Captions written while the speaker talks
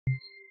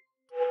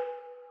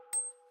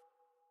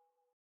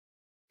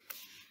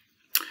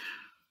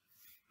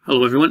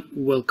Hello everyone,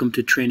 welcome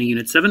to Training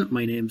Unit 7.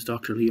 My name is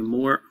Dr. Liam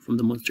Moore from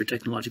the Munster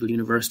Technological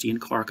University in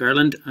Cork,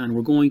 Ireland, and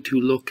we're going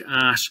to look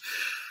at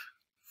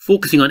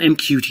focusing on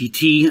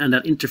MQTT and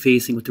that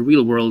interfacing with the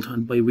real world.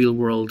 And by real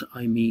world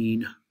I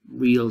mean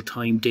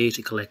real-time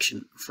data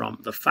collection from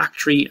the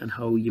factory and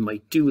how you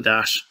might do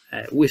that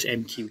with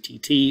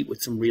MQTT,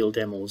 with some real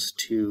demos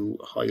to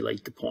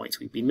highlight the points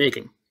we've been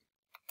making.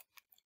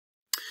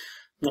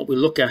 What we'll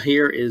look at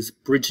here is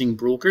bridging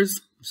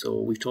brokers.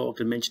 So we've talked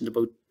and mentioned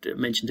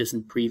this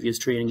in previous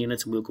training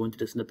units, and we'll go into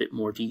this in a bit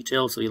more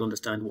detail so you'll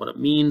understand what it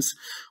means.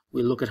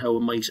 We'll look at how it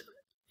might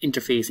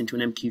interface into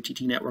an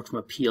MQTT network from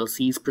a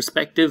PLC's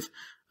perspective,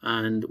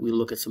 and we'll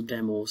look at some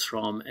demos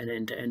from an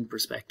end-to-end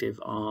perspective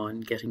on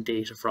getting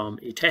data from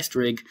a test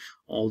rig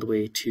all the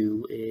way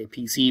to a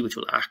PC, which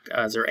will act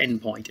as our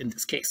endpoint in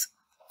this case.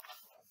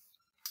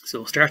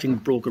 So starting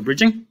with broker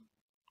bridging.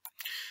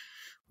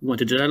 We want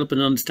to develop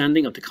an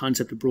understanding of the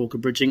concept of broker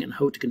bridging and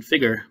how to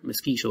configure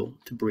Mosquitto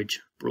to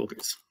bridge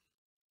brokers.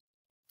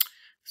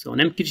 So an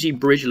MQTT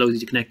bridge allows you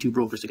to connect two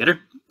brokers together.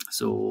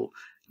 So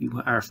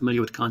you are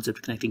familiar with the concept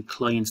of connecting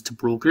clients to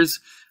brokers.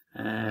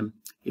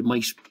 It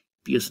might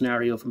be a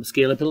scenario from a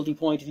scalability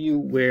point of view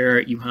where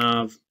you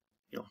have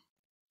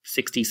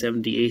 60,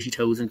 70,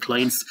 80,000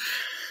 clients,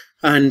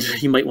 and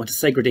you might want to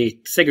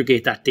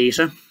segregate that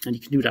data, and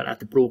you can do that at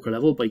the broker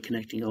level by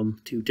connecting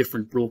them to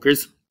different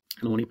brokers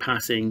and only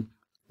passing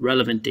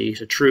relevant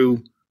data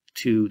through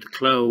to the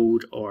cloud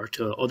or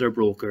to other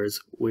brokers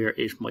where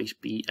it might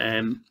be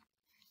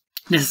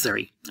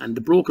necessary. And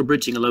the broker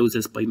bridging allows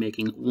this by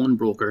making one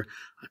broker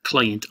a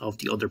client of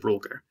the other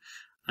broker.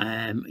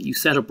 You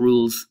set up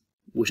rules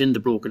within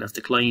the broker that's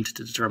the client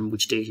to determine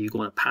which data you're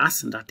going to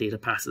pass, and that data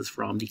passes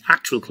from the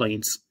actual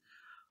clients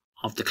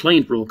of the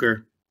client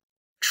broker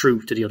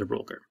through to the other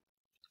broker.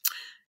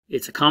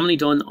 It's commonly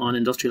done on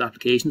industrial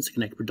applications to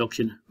connect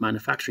production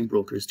manufacturing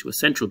brokers to a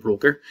central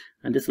broker,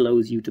 and this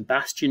allows you to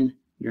bastion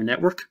your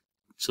network.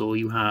 So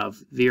you have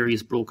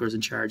various brokers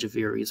in charge of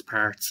various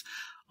parts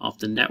of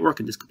the network,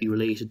 and this could be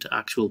related to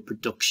actual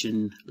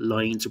production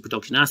lines or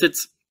production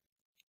assets.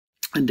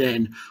 And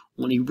then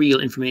only real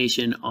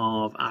information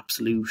of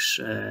absolute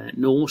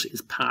note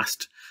is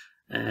passed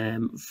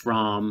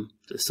from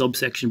the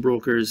subsection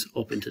brokers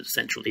up into the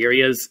central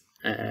areas.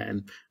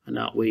 And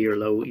that way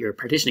you're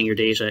partitioning your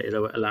data.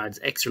 It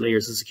adds extra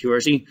layers of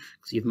security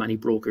because you have many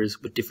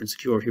brokers with different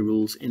security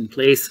rules in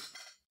place.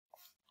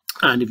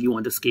 And if you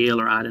want to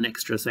scale or add an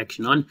extra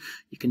section on,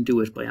 you can do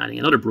it by adding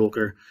another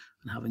broker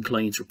and having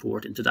clients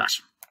report into that.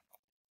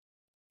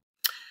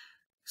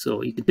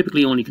 So you can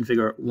typically only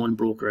configure one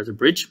broker as a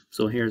bridge.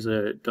 So here's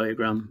a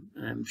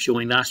diagram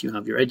showing that. You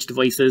have your edge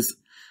devices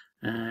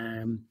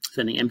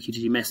sending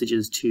MQTT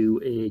messages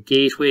to a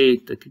gateway.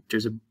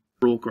 There's a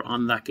broker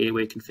on that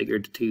gateway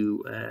configured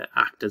to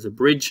act as a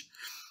bridge.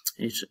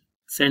 It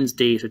sends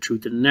data through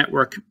to the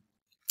network,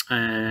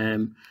 I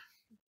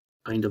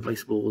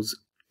suppose,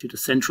 to the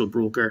central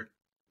broker,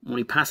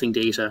 only passing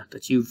data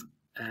that you've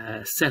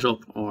set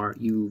up or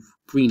you've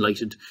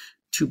green-lighted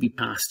to be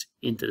passed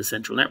into the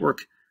central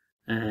network.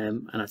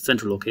 And at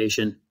central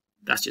location,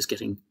 that's just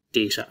getting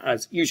data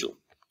as usual.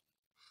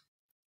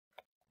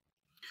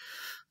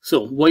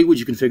 So why would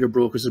you configure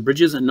brokers as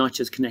bridges and not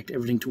just connect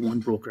everything to one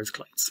broker as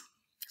clients?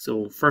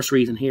 So first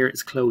reason here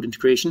is cloud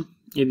integration.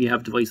 If you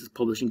have devices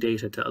publishing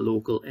data to a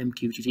local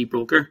MQTT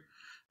broker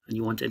and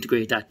you want to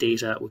integrate that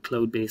data with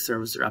cloud-based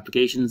services or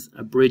applications,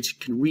 a bridge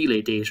can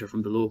relay data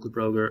from the local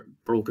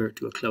broker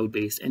to a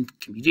cloud-based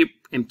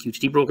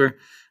MQTT broker,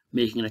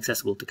 making it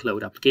accessible to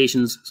cloud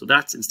applications. So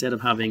that's instead of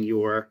having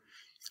your,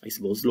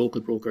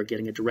 local broker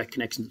getting a direct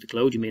connection to the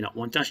cloud. You may not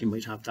want that. You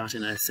might have that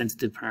in a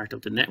sensitive part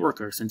of the network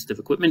or sensitive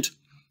equipment.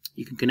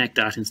 You can connect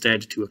that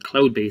instead to a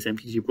cloud-based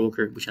MQTT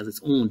broker, which has its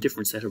own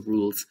different set of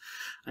rules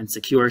and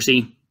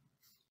security,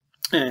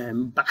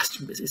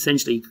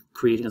 essentially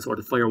creating a sort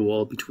of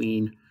firewall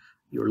between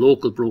your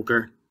local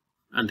broker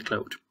and the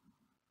cloud.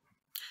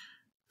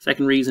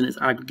 Second reason is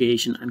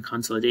aggregation and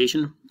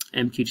consolidation.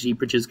 MQTT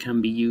bridges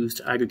can be used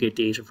to aggregate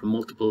data from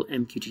multiple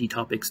MQTT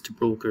topics to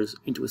brokers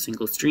into a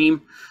single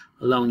stream,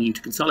 allowing you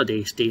to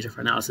consolidate data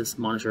for analysis,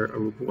 monitor, or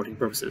reporting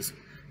purposes.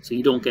 So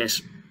you don't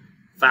get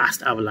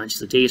vast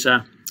avalanches of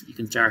data. You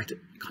can start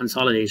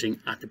consolidating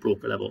at the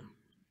broker level.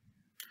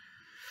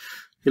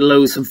 It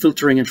allows some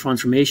filtering and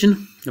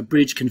transformation. A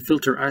bridge can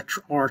filter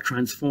or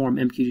transform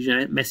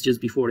MQTT messages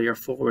before they are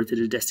forwarded to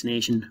the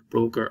destination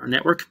broker or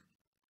network.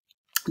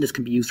 This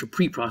can be used for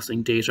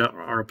pre-processing data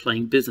or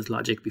applying business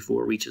logic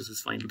before it reaches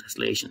its final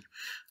destination.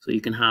 So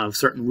you can have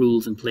certain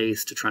rules in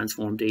place to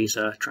transform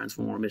data,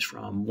 transform it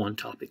from one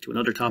topic to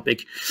another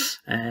topic,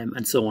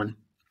 and so on.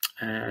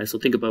 So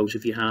think about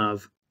if you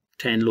have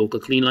 10 local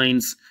clean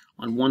lines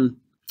on one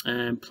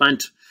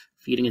plant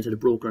feeding into the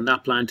broker on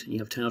that plant, and you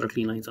have 10 other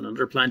clean lines on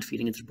another plant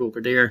feeding into the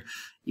broker there.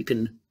 You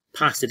can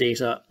pass the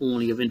data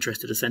only of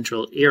interest to the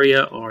central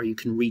area, or you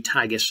can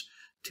retag it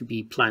to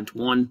be plant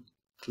 1,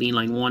 clean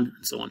line 1,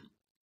 and so on.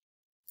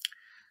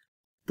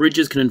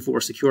 Bridges can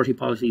enforce security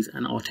policies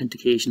and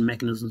authentication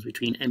mechanisms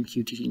between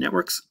MQTT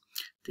networks.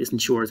 This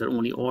ensures that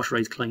only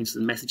authorized clients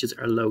and messages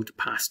are allowed to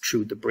pass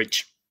through the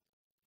bridge.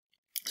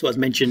 So as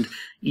mentioned,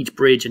 each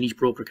bridge and each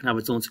broker can have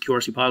its own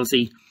security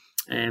policy.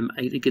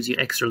 It gives you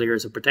extra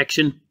layers of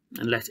protection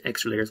and less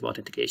extra layers of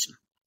authentication.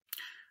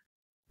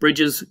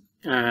 Bridges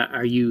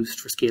are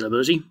used for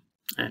scalability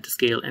to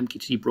scale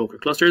MQTT broker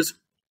clusters.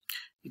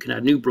 You can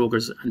add new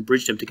brokers and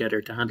bridge them together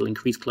to handle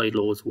increased client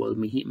loads while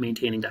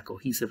maintaining that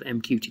cohesive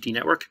MQTT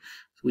network.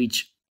 So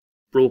each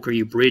broker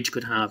you bridge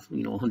could have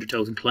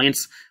 100,000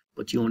 clients,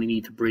 but you only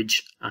need to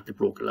bridge at the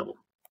broker level,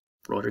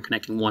 rather than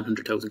connecting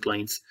 100,000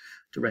 clients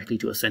directly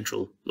to a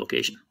central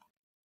location.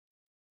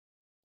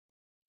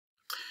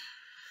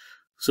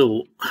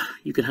 So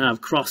you can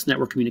have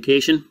cross-network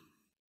communication.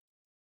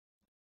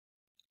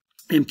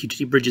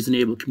 MQTT bridges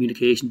enable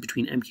communication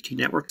between MQTT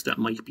networks that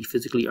might be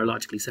physically or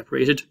logically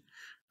separated.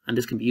 And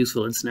this can be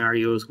useful in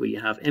scenarios where you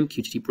have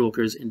MQTT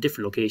brokers in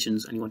different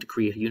locations and you want to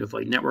create a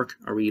unified network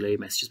or relay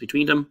messages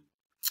between them.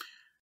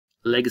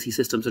 Legacy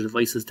systems or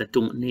devices that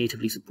don't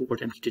natively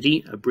support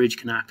MQTT, a bridge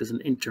can act as an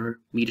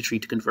intermediary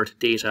to convert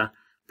data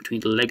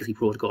between the legacy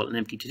protocol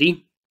and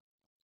MQTT,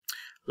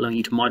 allowing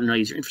you to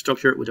modernize your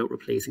infrastructure without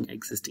replacing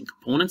existing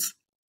components.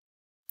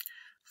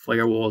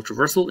 Firewall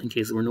traversal, in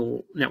case where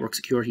no network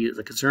security is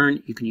a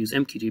concern, you can use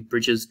MQTT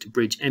bridges to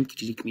bridge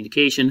MQTT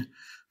communication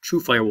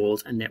through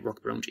firewalls and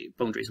network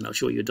boundaries, and I'll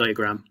show you a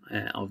diagram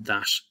of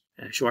that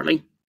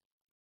shortly.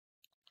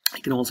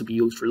 It can also be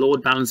used for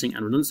load balancing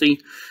and redundancy.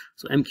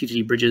 So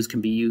MQTT bridges can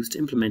be used to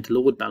implement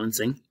load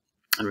balancing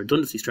and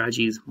redundancy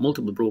strategies.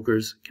 Multiple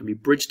brokers can be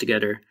bridged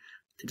together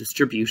to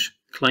distribute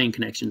client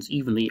connections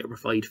evenly or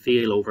provide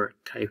failover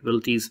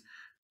capabilities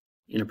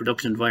in a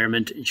production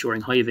environment. Ensuring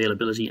high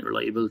availability and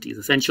reliability is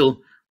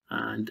essential,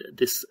 and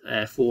this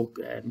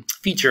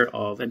feature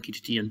of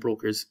MQTT and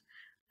brokers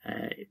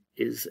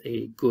is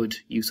a good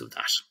use of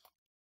that.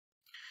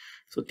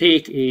 So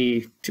take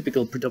a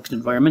typical production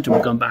environment, and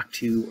we've gone back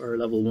to our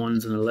level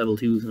 1s and our level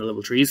 2s and our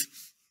level 3s.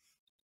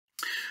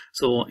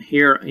 So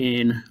here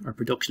in our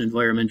production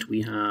environment,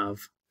 we have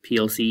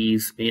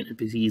PLCs,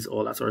 maintenance PCs,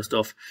 all that sort of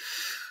stuff,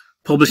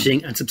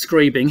 publishing and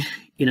subscribing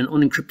in an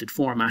unencrypted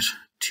format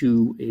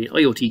to a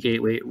IoT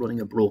gateway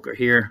running a broker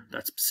here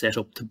that's set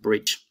up to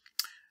bridge.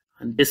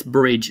 And this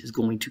bridge is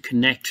going to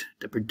connect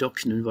the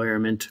production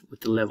environment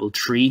with the level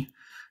 3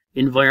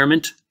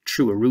 environment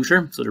through a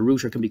router. So the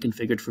router can be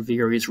configured for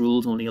various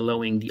rules, only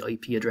allowing the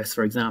IP address,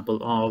 for example,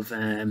 of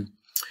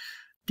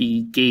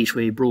the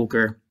gateway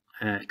broker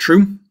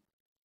through.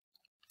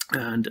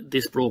 And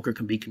this broker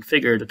can be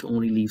configured to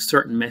only leave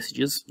certain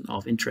messages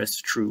of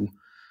interest through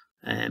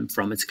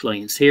from its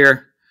clients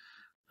here.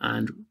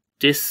 And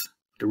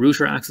the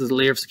router acts as a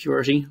layer of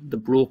security. The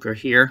broker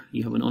here,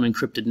 you have an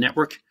unencrypted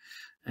network,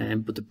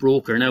 but the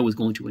broker now is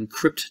going to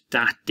encrypt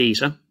that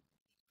data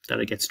that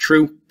it gets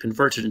through,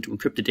 convert it into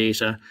encrypted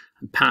data,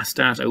 and pass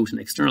that out an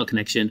external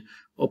connection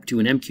up to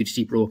an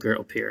MQTT broker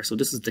up here. So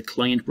this is the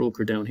client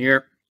broker down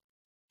here,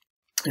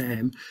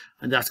 and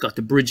that's got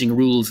the bridging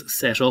rules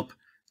set up.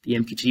 The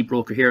MQTT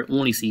broker here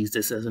only sees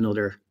this as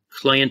another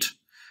client,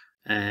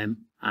 and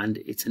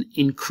it's an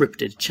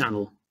encrypted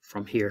channel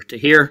from here to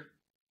here,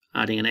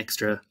 adding an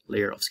extra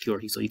layer of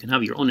security. So you can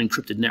have your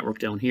unencrypted network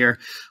down here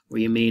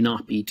where you may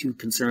not be too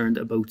concerned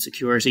about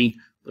security,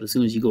 but as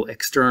soon as you go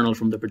external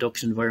from the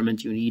production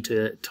environment, you need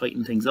to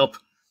tighten things up.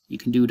 You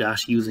can do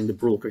that using the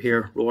broker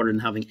here, rather than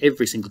having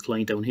every single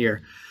client down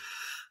here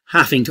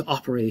having to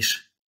operate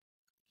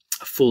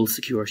a full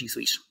security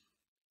suite.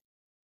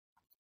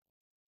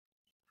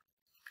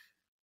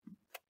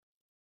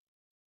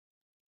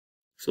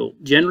 So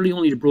generally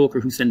only the broker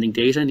who's sending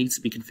data needs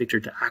to be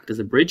configured to act as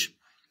a bridge.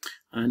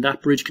 And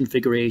that bridge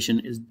configuration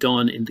is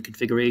done in the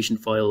configuration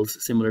files,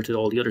 similar to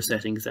all the other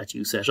settings that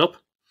you set up.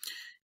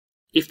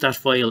 If that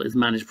file is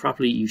managed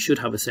properly, you should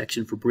have a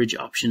section for bridge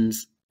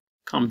options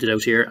commented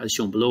out here as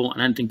shown below, and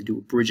anything to do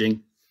with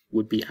bridging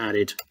would be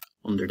added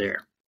under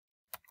there.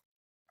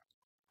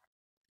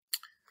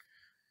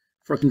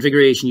 For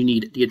configuration, you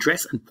need the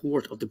address and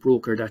port of the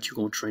broker that you're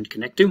going to try to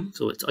connect to.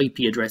 So it's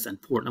IP address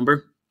and port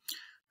number.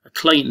 A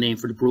client name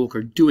for the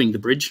broker doing the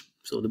bridge.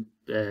 So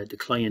the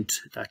client,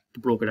 the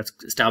broker that's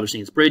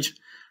establishing its bridge,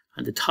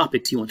 and the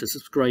topics you want to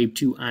subscribe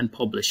to and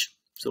publish.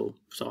 So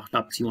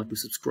topics you want to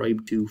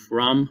subscribe to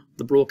from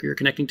the broker you're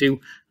connecting to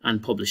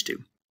and publish to.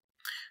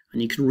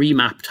 And you can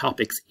remap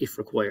topics if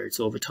required.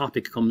 So if a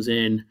topic comes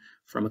in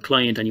from a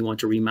client and you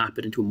want to remap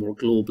it into a more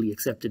globally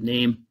accepted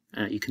name,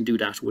 you can do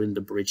that within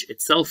the bridge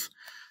itself.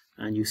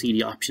 And you see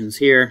the options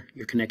here: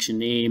 your connection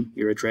name,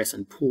 your address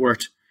and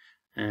port,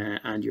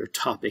 and your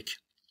topic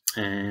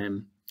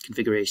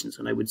configurations.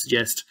 And I would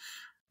suggest,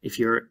 if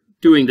you're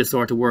doing this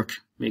sort of work,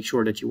 make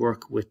sure that you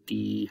work with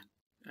the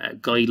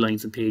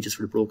guidelines and pages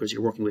for the brokers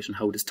you're working with and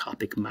how this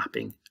topic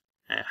mapping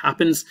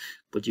happens.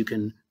 But you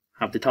can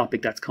have the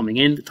topic that's coming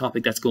in, the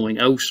topic that's going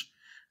out,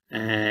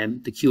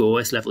 the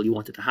QoS level you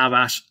want it to have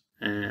at,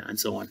 and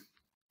so on.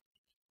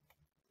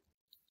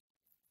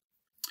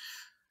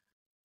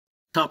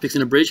 Topics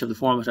in a bridge have the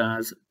format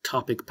as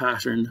topic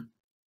pattern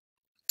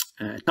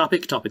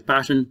Topic, topic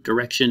pattern,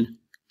 direction,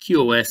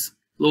 QoS,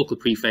 local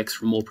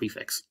prefix, remote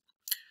prefix.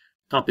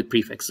 Topic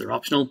prefixes are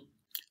optional,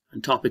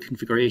 and topic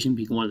configuration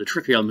being one of the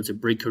trickier elements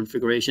of bridge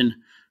configuration.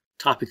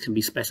 Topic can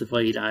be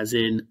specified as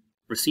in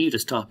received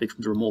as topic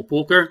from the remote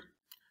broker,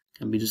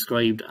 can be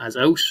described as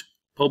out,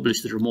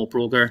 published to the remote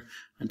broker,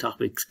 and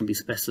topics can be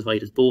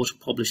specified as both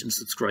publish and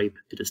subscribe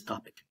to this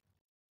topic.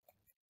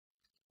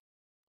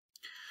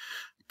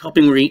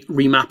 Topic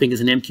remapping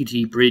as an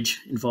MQTT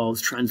bridge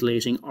involves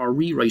translating or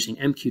rewriting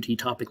MQTT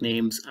topic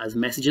names as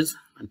messages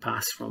and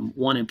pass from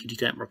one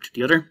MQTT network to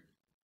the other.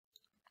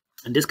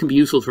 And this can be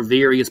useful for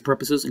various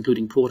purposes,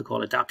 including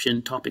protocol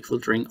adaptation, topic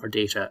filtering, or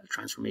data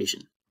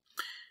transformation.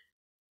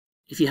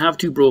 If you have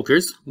two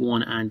brokers,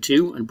 1 and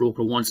 2, and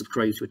broker 1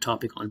 subscribes to a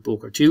topic on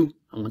broker 2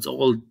 and wants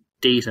all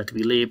data to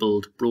be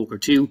labeled broker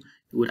 2, you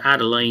would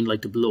add a line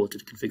like the below to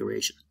the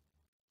configuration.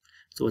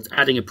 So it's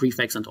adding a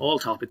prefix onto all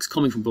topics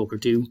coming from broker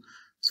 2,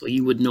 so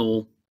you would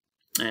know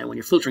when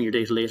you're filtering your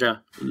data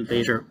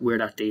later where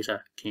that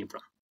data came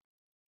from.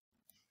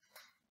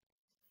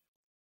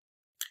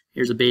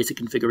 Here's a basic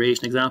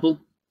configuration example.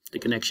 The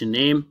connection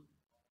name,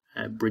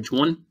 bridge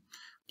 1,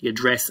 the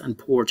address and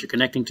port you're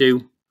connecting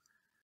to,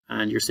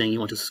 and you're saying you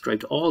want to subscribe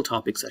to all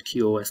topics at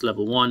QoS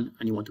level 1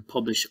 and you want to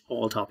publish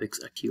all topics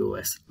at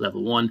QoS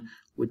level 1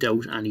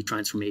 without any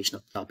transformation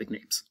of topic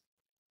names.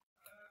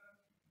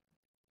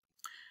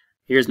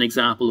 Here's an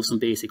example of some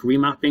basic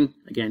remapping.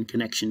 Again,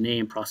 connection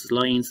name, process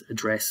lines,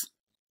 address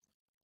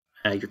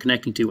you're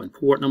connecting to, and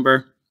port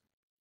number.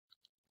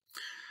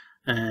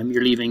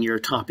 You're leaving your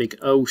topic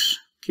out,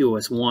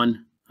 QoS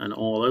 1 and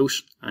all out,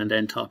 and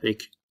then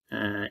topic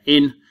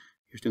in,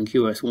 you're doing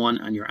QoS 1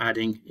 and you're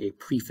adding a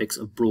prefix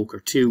of broker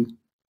 2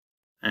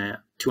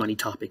 to any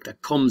topic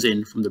that comes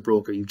in from the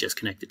broker you just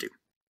connected to.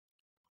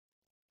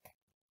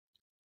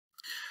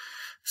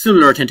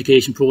 Similar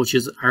authentication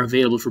approaches are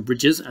available for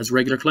bridges as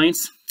regular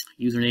clients.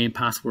 Username,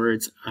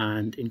 passwords,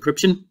 and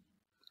encryption.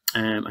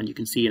 And you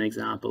can see an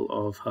example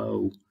of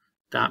how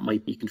that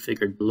might be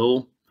configured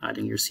below,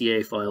 adding your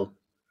CA file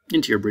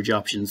into your bridge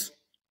options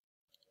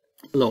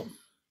below.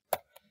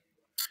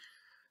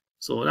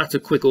 So that's a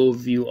quick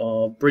overview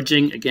of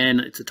bridging. Again,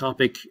 it's a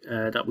topic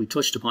that we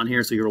touched upon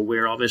here, so you're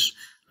aware of it.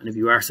 And if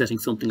you are setting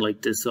something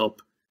like this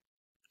up,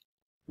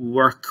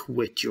 work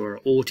with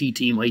your OT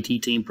team,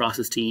 IT team,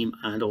 process team,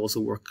 and also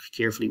work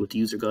carefully with the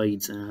user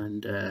guides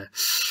and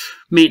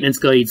maintenance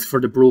guides for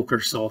the broker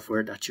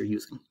software that you're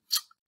using.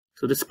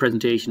 So this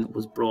presentation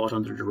was brought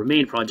under the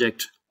Remain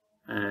project,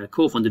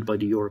 co-funded by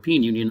the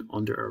European Union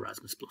under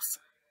Erasmus+.